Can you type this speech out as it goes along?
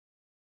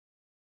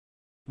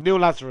Neil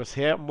Lazarus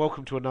here, and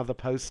welcome to another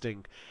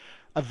posting.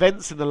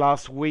 Events in the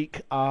last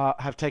week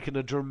have taken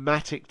a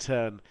dramatic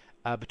turn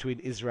between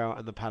Israel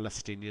and the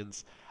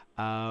Palestinians.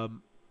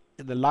 Um,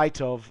 in the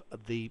light of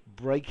the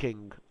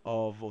breaking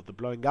of, or the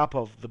blowing up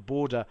of, the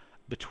border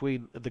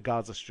between the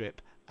Gaza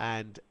Strip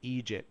and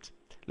Egypt.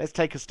 Let's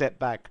take a step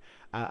back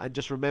and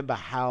just remember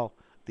how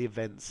the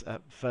events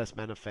first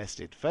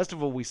manifested. First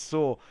of all, we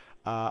saw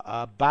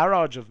a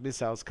barrage of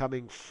missiles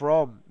coming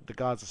from the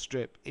Gaza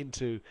Strip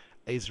into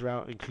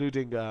Israel,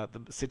 including the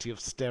city of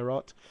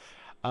Sderot.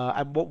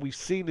 And what we've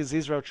seen is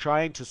Israel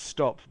trying to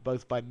stop,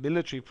 both by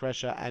military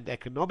pressure and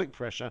economic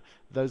pressure,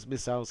 those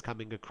missiles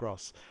coming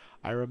across.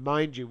 I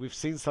remind you, we've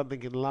seen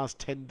something in the last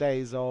 10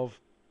 days of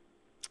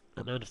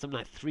amount of something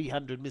like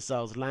 300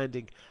 missiles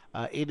landing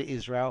in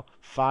Israel,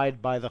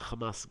 fired by the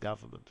Hamas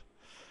government.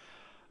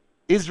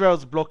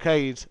 Israel's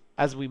blockade,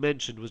 as we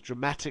mentioned, was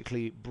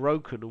dramatically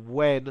broken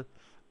when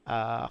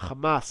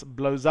Hamas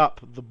blows up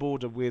the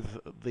border with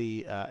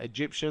the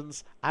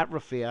Egyptians at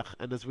Rafah,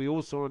 and as we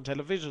all saw on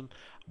television,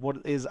 what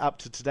is up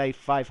to today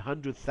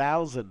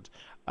 500,000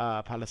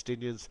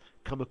 Palestinians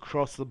come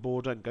across the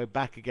border and go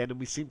back again, and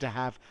we seem to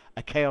have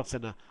a chaos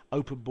and an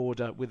open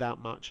border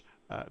without much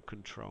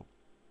control.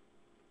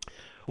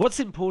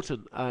 What's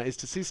important is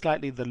to see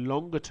slightly the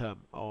longer term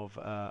of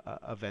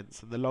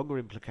events and the longer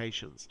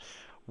implications.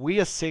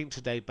 We are seeing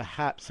today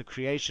perhaps the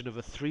creation of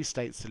a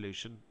three-state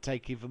solution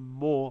take even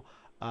more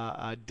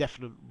a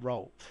definite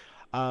role.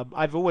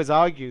 I've always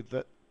argued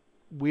that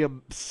we are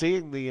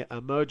seeing the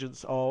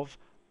emergence of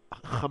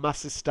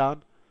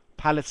Hamasistan,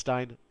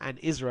 Palestine, and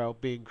Israel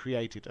being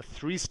created, a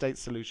three-state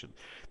solution.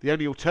 The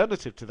only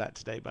alternative to that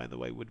today, by the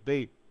way, would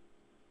be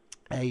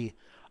a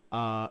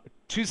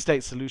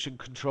two-state solution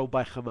controlled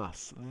by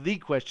Hamas. The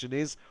question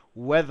is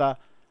whether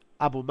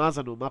Abu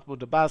Mazen or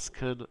Mahmoud Abbas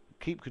can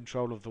keep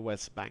control of the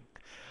West Bank.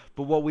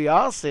 But what we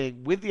are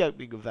seeing with the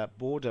opening of that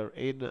border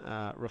in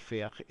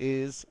Rafah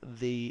is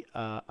the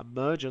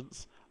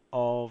emergence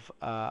of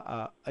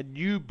a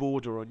new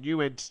border or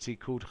new entity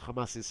called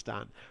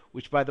Hamasistan,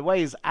 which, by the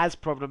way, is as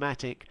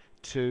problematic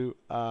to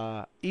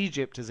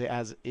Egypt as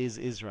it is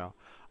Israel.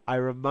 I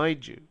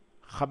remind you,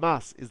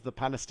 Hamas is the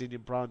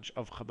Palestinian branch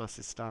of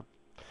Hamasistan.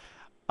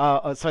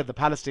 The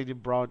Palestinian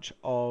branch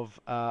of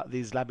the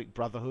Islamic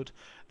Brotherhood.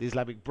 The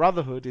Islamic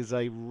Brotherhood is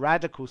a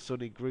radical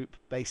Sunni group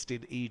based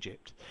in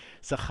Egypt.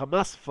 So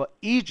Hamas for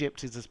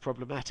Egypt is as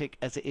problematic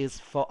as it is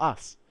for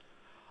us.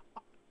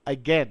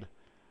 Again,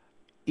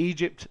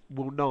 Egypt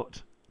will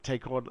not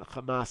take on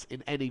Hamas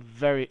in any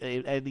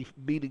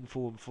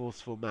meaningful and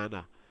forceful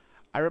manner.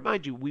 I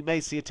remind you, we may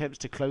see attempts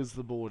to close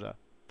the border,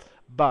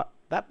 but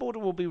that border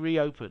will be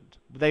reopened.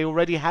 They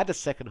already had a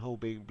second hole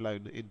being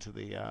blown into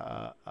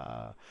the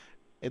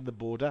in the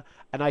border,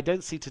 and I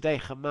don't see today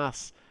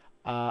Hamas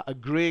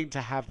agreeing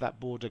to have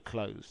that border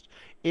closed.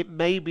 It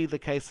may be the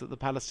case that the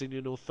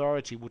Palestinian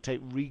Authority will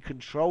take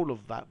re-control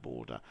of that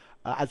border,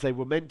 as they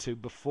were meant to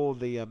before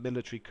the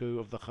military coup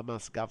of the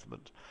Hamas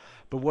government.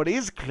 But what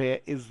is clear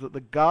is that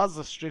the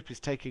Gaza Strip is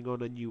taking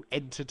on a new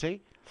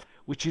entity,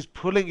 which is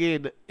pulling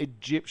in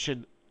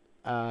Egyptian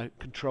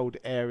controlled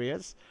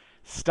areas,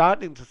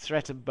 starting to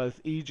threaten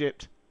both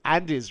Egypt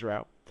and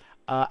Israel,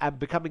 and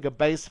becoming a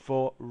base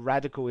for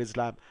radical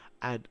Islam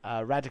and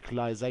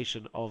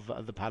radicalization of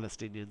the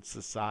Palestinian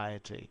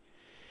society.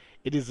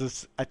 It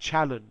is a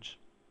challenge.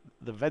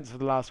 The events of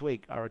the last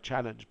week are a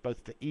challenge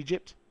both to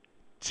Egypt,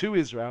 to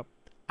Israel,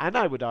 and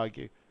I would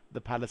argue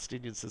the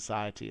Palestinian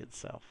society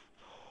itself.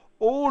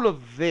 All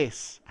of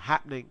this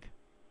happening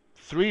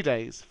 3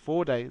 days,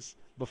 4 days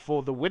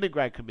before the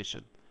Winograd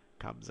Commission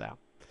comes out.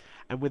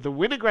 And with the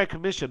Winograd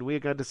Commission, we are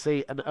going to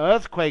see an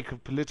earthquake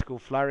of political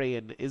flurry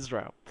in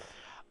Israel.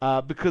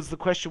 Because the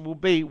question will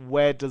be,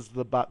 where does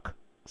the buck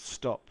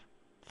stop?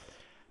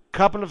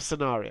 Couple of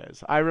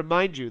scenarios. I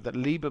remind you that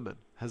Lieberman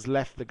has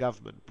left the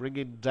government,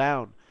 bringing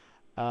down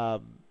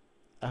Ehud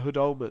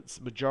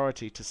Olmert's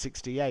majority to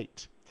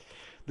 68.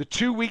 The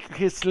two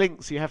weakest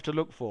links you have to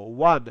look for.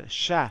 One,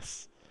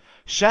 Shas.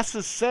 Shas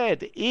has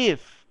said,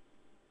 if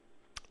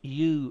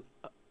you,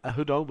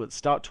 Ehud Olmert,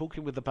 start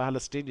talking with the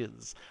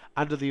Palestinians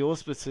under the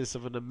auspices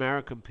of an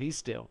American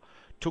peace deal,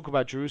 talk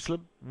about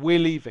Jerusalem, we're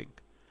leaving.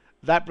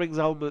 That brings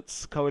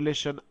Olmert's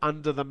coalition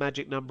under the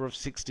magic number of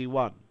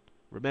 61.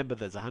 Remember,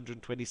 there's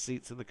 120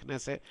 seats in the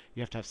Knesset.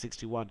 You have to have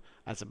 61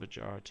 as a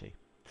majority.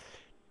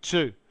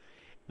 Two,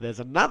 there's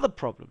another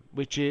problem,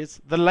 which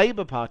is the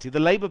Labour Party. The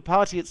Labour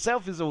Party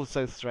itself is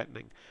also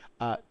threatening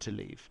to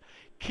leave.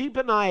 Keep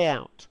an eye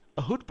out.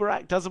 Ehud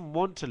Barak doesn't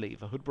want to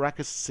leave. Ehud Barak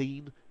has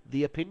seen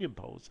the opinion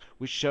polls,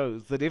 which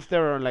shows that if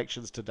there are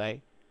elections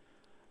today,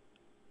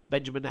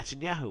 Benjamin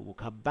Netanyahu will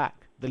come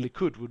back. The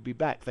Likud would be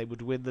back. They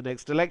would win the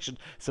next election.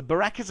 So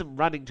Barak isn't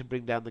running to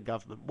bring down the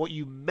government. What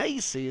you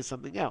may see is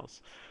something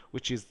else,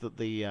 which is that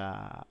the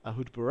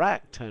Ehud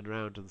Barak turn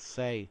around and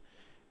say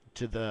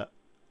to the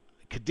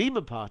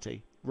Kadima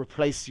party,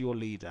 replace your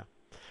leader.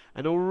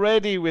 And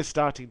already we're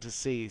starting to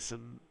see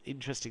some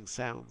interesting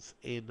sounds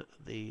in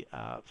the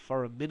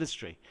foreign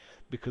ministry,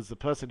 because the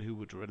person who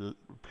would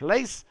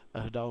replace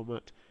Ehud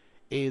Olmert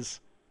is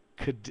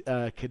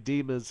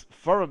Kadima's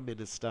foreign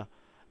minister,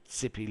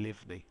 Tzipi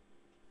Livni.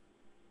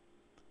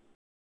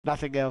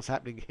 Nothing else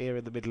happening here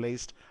in the Middle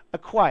East. A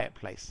quiet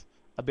place,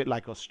 a bit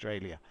like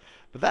Australia.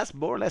 But that's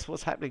more or less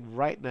what's happening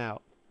right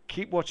now.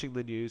 Keep watching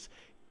the news,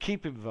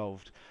 keep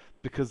involved,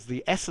 because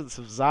the essence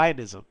of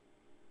Zionism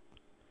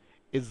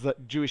is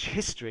that Jewish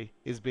history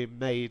is being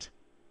made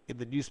in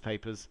the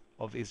newspapers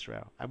of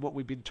Israel. And what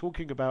we've been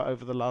talking about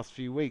over the last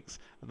few weeks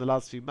and the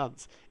last few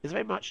months is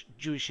very much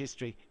Jewish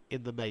history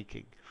in the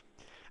making.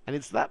 And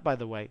it's that, by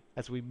the way,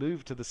 as we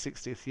move to the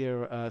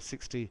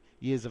 60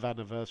 years of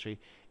anniversary,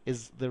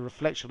 is the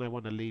reflection I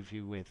want to leave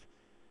you with.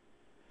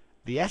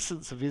 The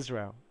essence of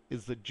Israel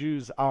is that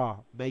Jews are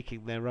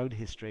making their own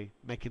history,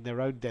 making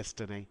their own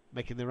destiny,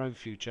 making their own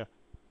future,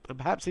 and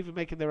perhaps even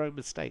making their own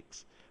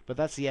mistakes. But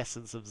that's the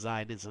essence of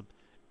Zionism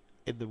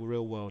in the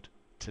real world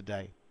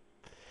today.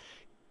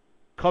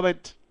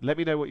 Comment, let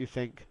me know what you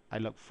think. I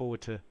look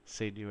forward to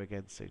seeing you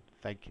again soon.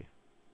 Thank you.